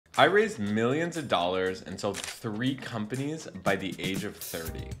I raised millions of dollars and sold 3 companies by the age of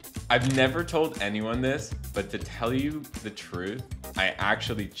 30. I've never told anyone this, but to tell you the truth, I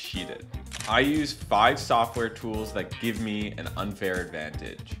actually cheated. I use 5 software tools that give me an unfair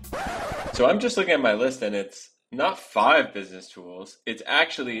advantage. So I'm just looking at my list and it's not 5 business tools, it's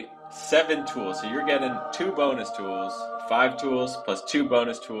actually 7 tools. So you're getting 2 bonus tools, 5 tools plus 2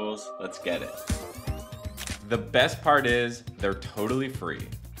 bonus tools. Let's get it. The best part is they're totally free.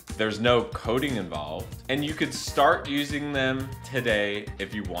 There's no coding involved, and you could start using them today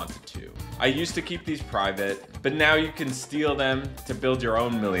if you wanted to. I used to keep these private, but now you can steal them to build your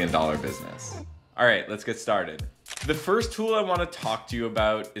own $1 million business. All right, let's get started. The first tool I want to talk to you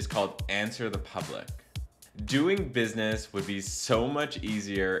about is called Answer the Public. Doing business would be so much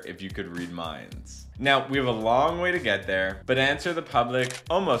easier if you could read minds. Now, we have a long way to get there, but Answer the Public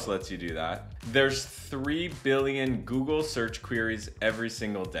almost lets you do that. There's 3 billion Google search queries every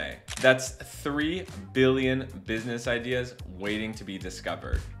single day. That's 3 billion business ideas waiting to be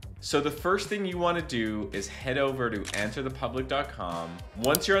discovered. So the first thing you want to do is head over to answerthepublic.com.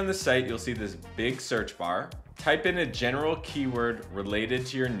 Once you're on the site, you'll see this big search bar. Type in a general keyword related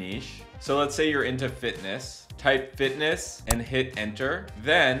to your niche. So let's say you're into fitness. Type fitness and hit enter.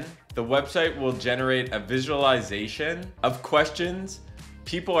 Then the website will generate a visualization of questions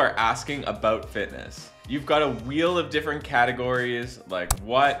people are asking about fitness. You've got a wheel of different categories like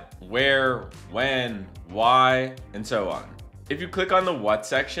what, where, when, why, and so on. If you click on the what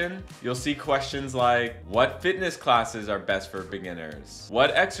section, you'll see questions like what fitness classes are best for beginners?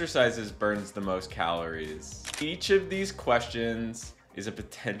 What exercises burns the most calories? Each of these questions is a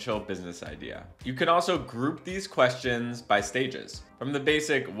potential business idea. You can also group these questions by stages, from the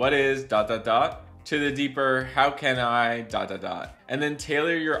basic what is ... to the deeper how can I ... and then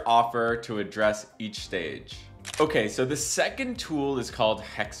tailor your offer to address each stage. Okay, so the second tool is called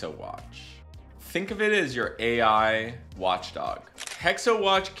HexoWatch. Think of it as your AI watchdog.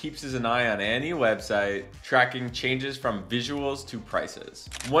 HexoWatch keeps an eye on any website, tracking changes from visuals to prices.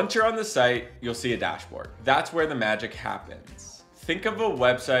 Once you're on the site, you'll see a dashboard. That's where the magic happens. Think of a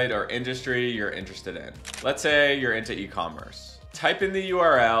website or industry you're interested in. Let's say you're into e-commerce. Type in the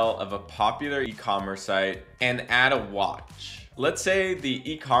URL of a popular e-commerce site and add a watch. Let's say the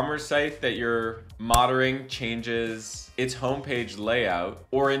e-commerce site that you're monitoring changes its homepage layout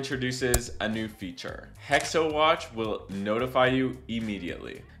or introduces a new feature. HexoWatch will notify you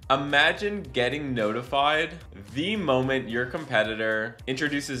immediately. Imagine getting notified the moment your competitor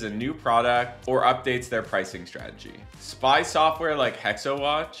introduces a new product or updates their pricing strategy. Spy software like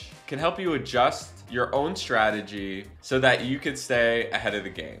HexoWatch can help you adjust your own strategy so that you can stay ahead of the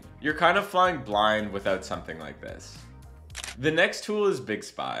game. You're kind of flying blind without something like this. The next tool is Big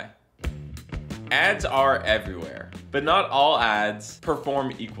Spy. Ads are everywhere, but not all ads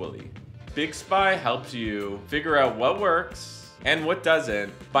perform equally. Big Spy helps you figure out what works and what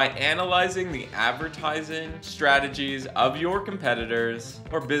doesn't by analyzing the advertising strategies of your competitors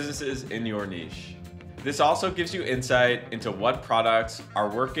or businesses in your niche. This also gives you insight into what products are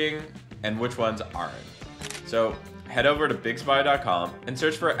working and which ones aren't. So head over to bigspy.com and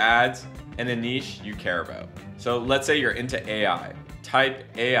search for ads in a niche you care about. So let's say you're into AI. Type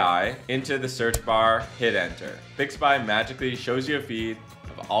AI into the search bar, hit enter. Big Spy magically shows you a feed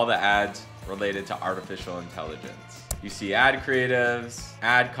of all the ads related to artificial intelligence. You see ad creatives,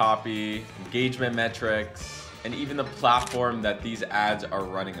 ad copy, engagement metrics, and even the platform that these ads are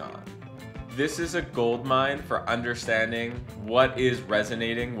running on. This is a goldmine for understanding what is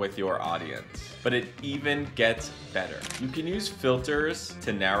resonating with your audience, but it even gets better. You can use filters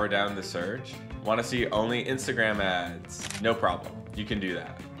to narrow down the search. Want to see only Instagram ads? No problem, you can do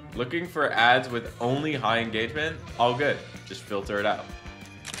that. Looking for ads with only high engagement? All good, just filter it out.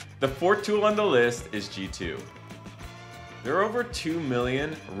 The fourth tool on the list is G2. There are over 2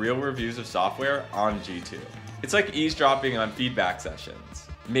 million real reviews of software on G2. It's like eavesdropping on feedback sessions.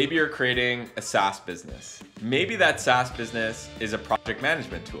 Maybe you're creating a SaaS business. Maybe that SaaS business is a project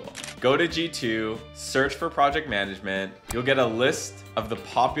management tool. Go to G2, search for project management. You'll get a list of the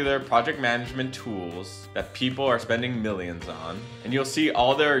popular project management tools that people are spending millions on, and you'll see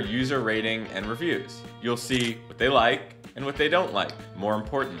all their user rating and reviews. You'll see what they like and what they don't like, more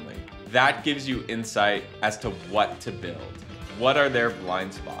importantly. That gives you insight as to what to build. What are their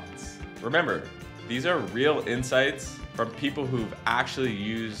blind spots? Remember, these are real insights from people who've actually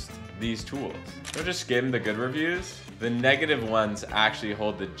used these tools. Don't just skim the good reviews. The negative ones actually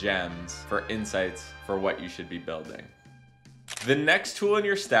hold the gems for insights for what you should be building. The next tool in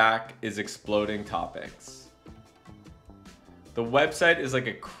your stack is Exploding Topics. The website is like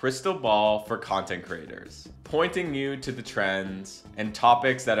a crystal ball for content creators, pointing you to the trends and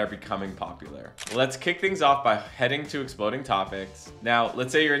topics that are becoming popular. Let's kick things off by heading to exploding topics. Now,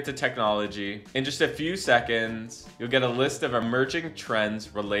 let's say you're into technology. In just a few seconds, you'll get a list of emerging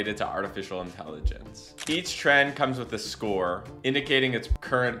trends related to artificial intelligence. Each trend comes with a score, indicating its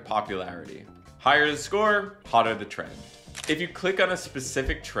current popularity. Higher the score, hotter the trend. If you click on a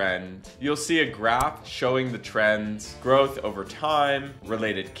specific trend, you'll see a graph showing the trend's growth over time,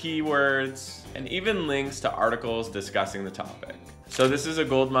 related keywords, and even links to articles discussing the topic. So this is a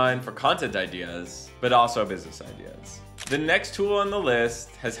goldmine for content ideas, but also business ideas. The next tool on the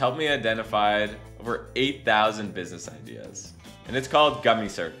list has helped me identify over 8,000 business ideas, and it's called Gummy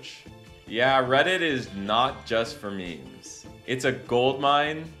Search. Yeah, Reddit is not just for memes. It's a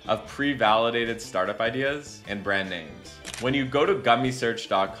goldmine of pre-validated startup ideas and brand names. When you go to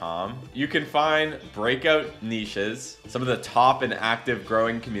gummysearch.com, you can find breakout niches, some of the top and active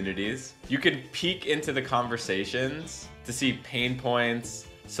growing communities. You can peek into the conversations to see pain points,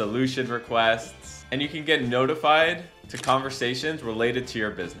 solution requests, and you can get notified to conversations related to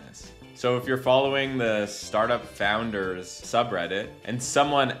your business. So if you're following the Startup Founders subreddit and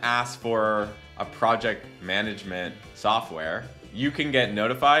someone asks for a project management software, you can get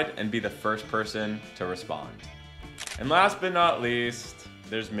notified and be the first person to respond. And last but not least,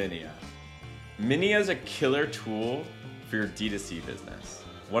 there's Minia. Minia is a killer tool for your D2C business.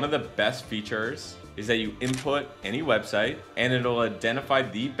 One of the best features is that you input any website and it'll identify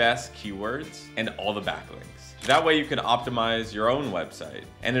the best keywords and all the backlinks. That way you can optimize your own website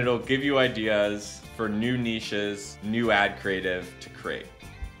and it'll give you ideas for new niches, new ad creative to create.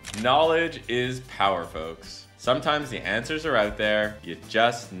 Knowledge is power, folks. Sometimes the answers are out there, you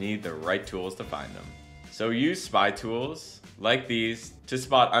just need the right tools to find them. So use spy tools like these to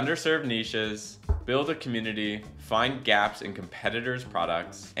spot underserved niches, build a community, find gaps in competitors'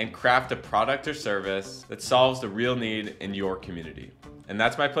 products, and craft a product or service that solves the real need in your community. And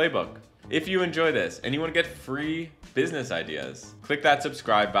that's my playbook. If you enjoy this and you want to get free business ideas, click that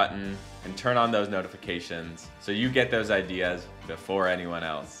subscribe button and turn on those notifications so you get those ideas before anyone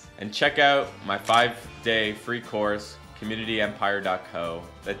else. And check out my 5-day free course, communityempire.co,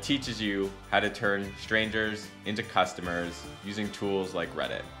 that teaches you how to turn strangers into customers using tools like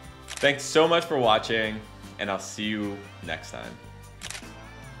Reddit. Thanks so much for watching, and I'll see you next time.